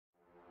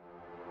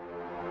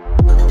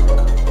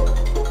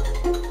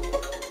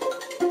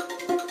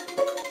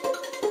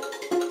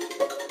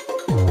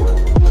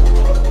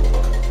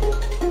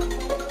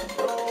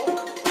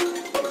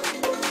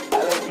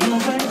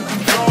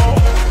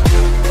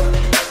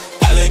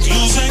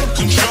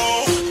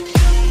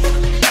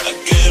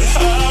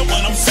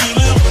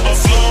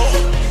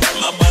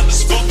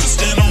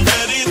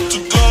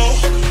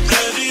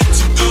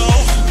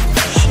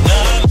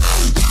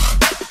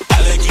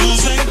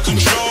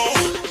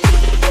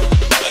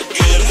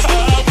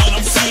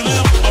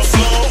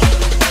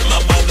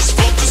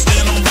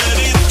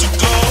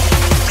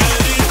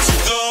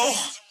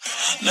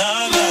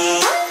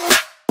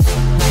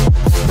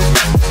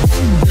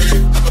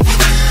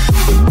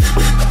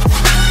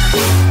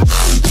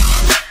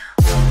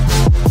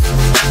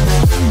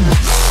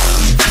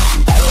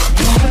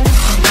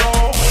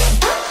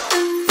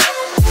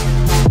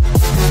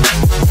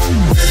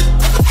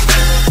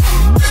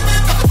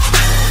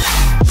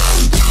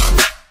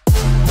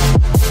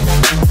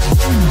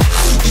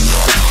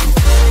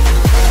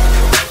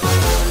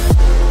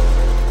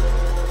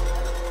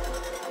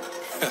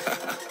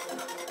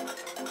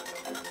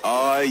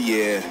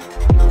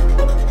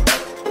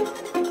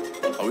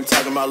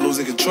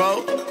losing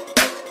control?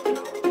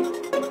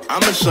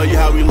 I'ma show you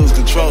how we lose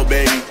control,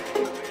 baby.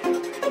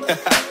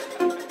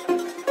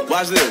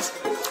 Watch this.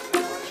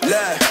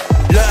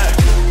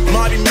 Look,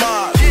 Marty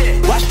Mark.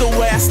 Watch the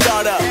way I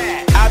start up.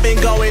 I've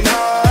been going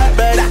hard,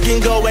 but I can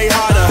go way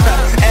harder.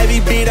 Every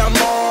beat I'm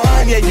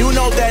on, yeah, you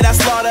know that I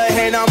slaughter.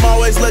 And I'm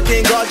always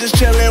looking gorgeous,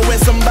 chilling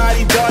with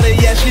somebody's daughter.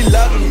 Yeah, she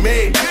loving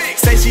me.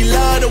 Say she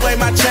love the way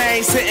my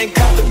chain sit and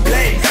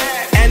contemplate.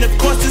 And of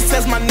course it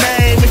says my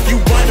name if you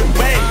wanna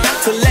wait.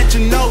 To let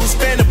you know who's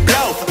finna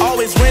blow.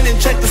 Always win and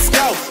check the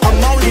scope.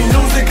 I'm only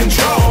losing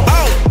control.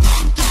 Oh,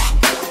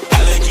 I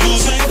like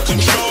losing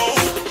control.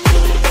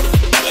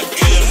 I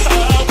get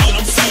high when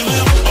I'm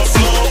feeling my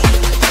flow.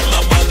 My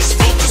mind is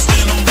focused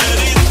and I'm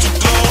ready to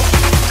go.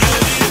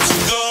 Ready to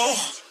go.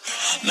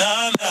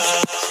 Nah,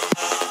 nah.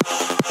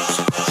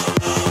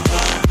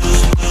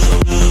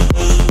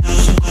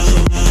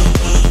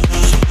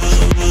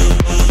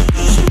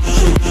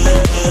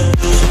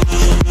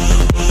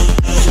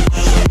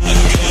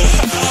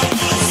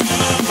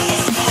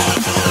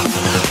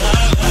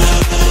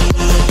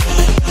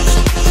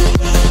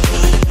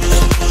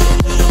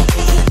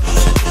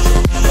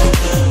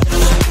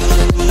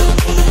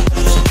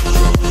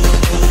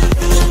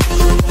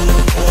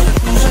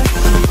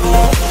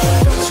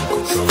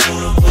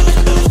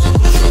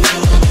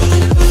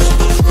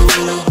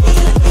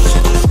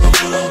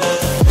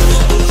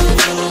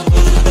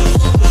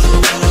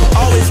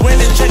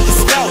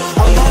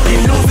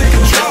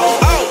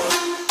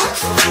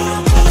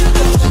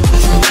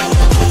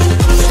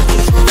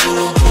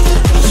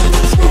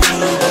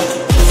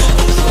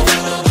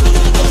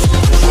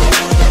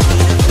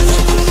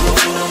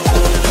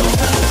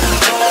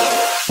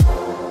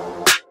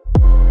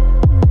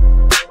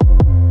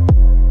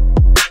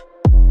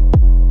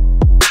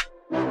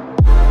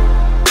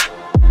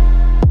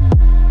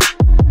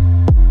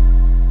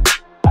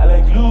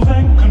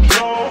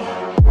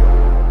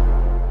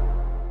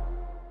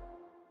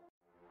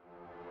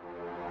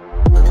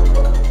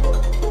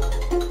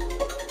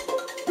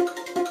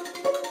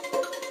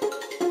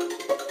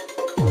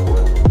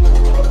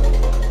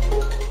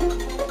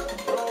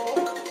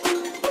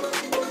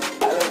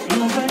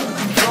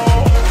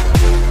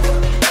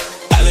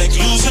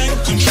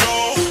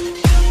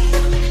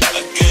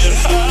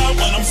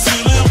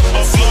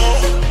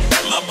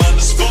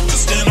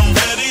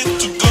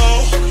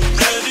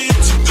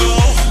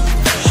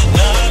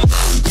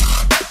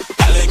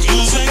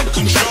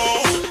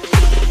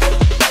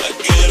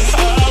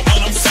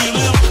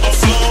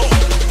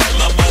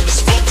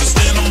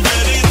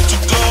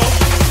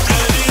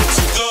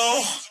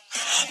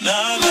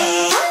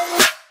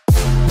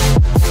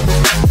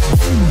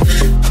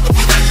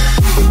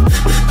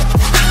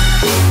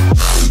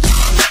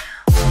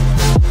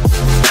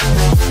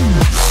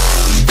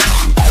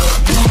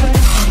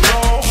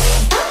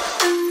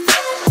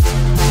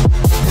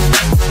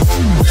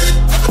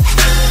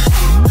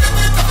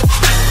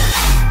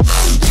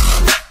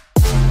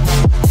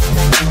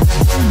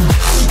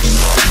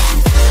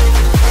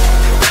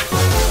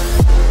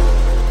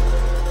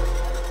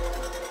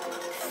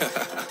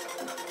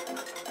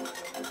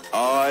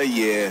 Oh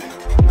yeah.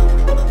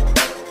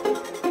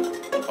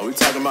 Are we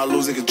talking about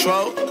losing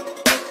control?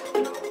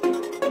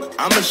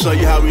 I'ma show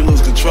you how we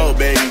lose control,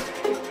 baby.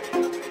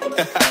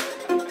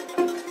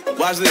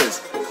 Watch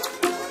this.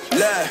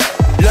 Look,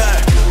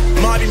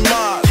 Marty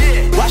Mark.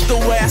 Watch the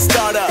way I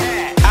start up.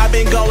 I've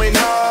been going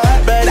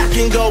hard, but I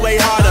can go way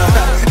harder.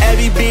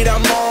 Every beat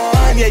I'm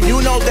on, yeah,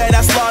 you know that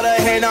I slaughter.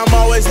 And I'm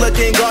always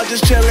looking gorgeous,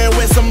 chilling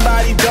with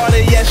somebody's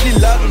daughter. Yeah, she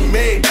loving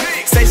me.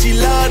 Say she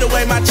love the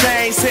way my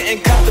chain sit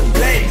and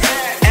contemplate.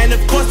 And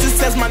of course it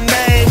says my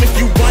name if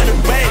you wanna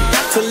wait.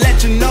 To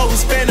let you know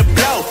who's finna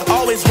blow.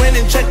 Always win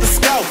and check the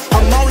scope.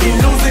 I'm only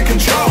losing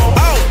control.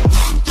 Oh,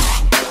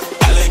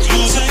 I like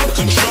losing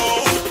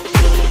control.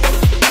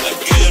 I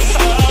get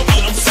high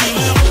when I'm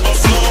feeling my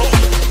flow.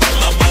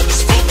 My mind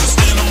is focused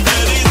and I'm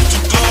ready to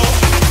go.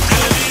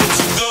 Ready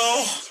to go.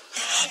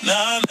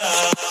 Nah,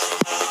 nah.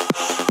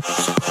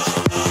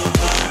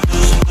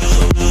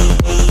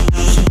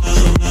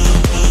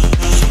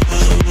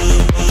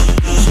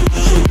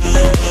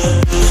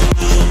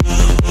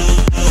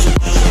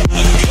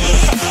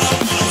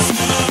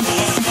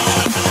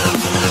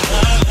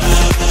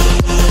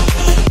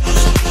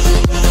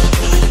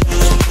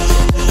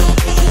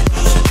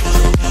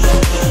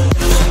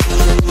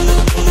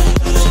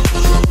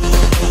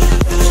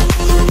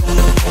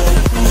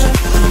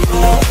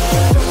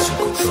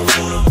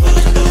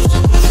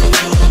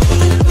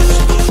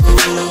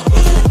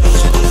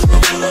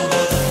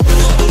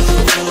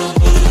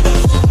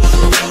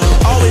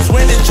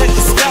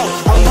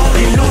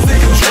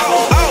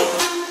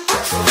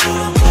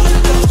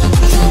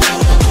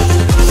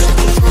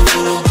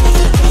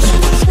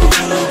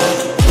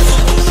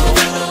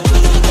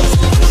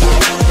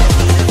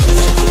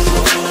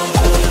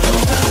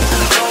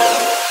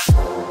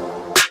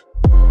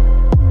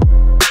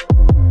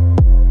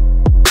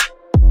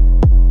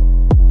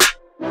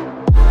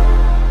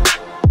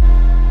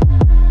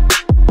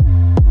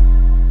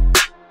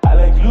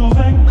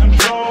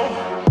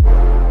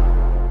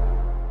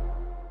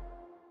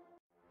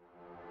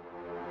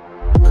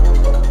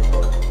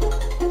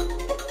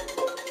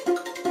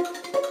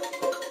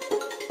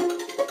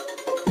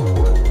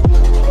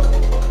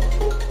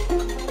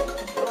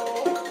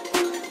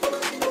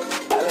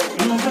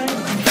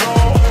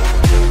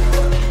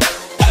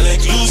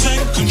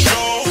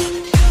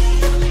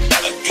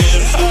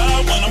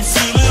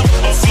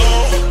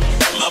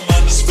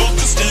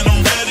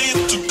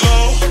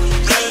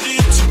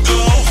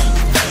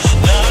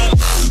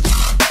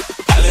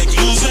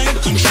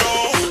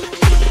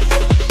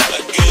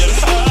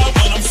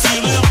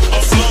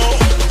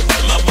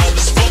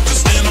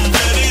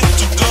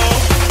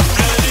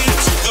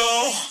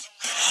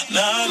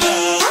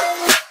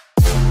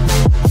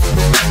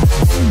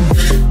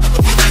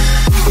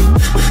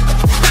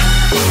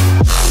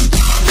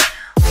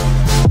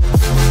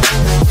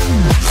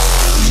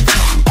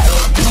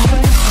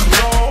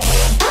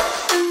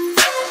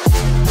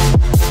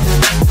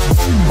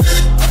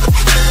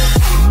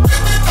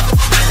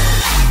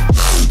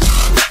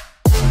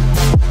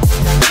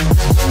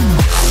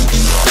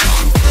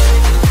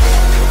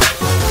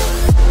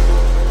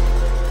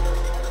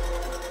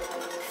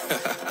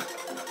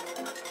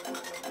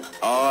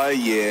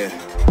 Yeah.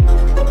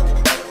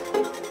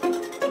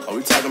 Are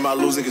we talking about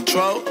losing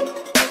control?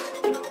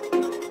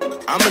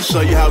 I'ma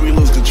show you how we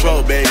lose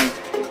control, baby.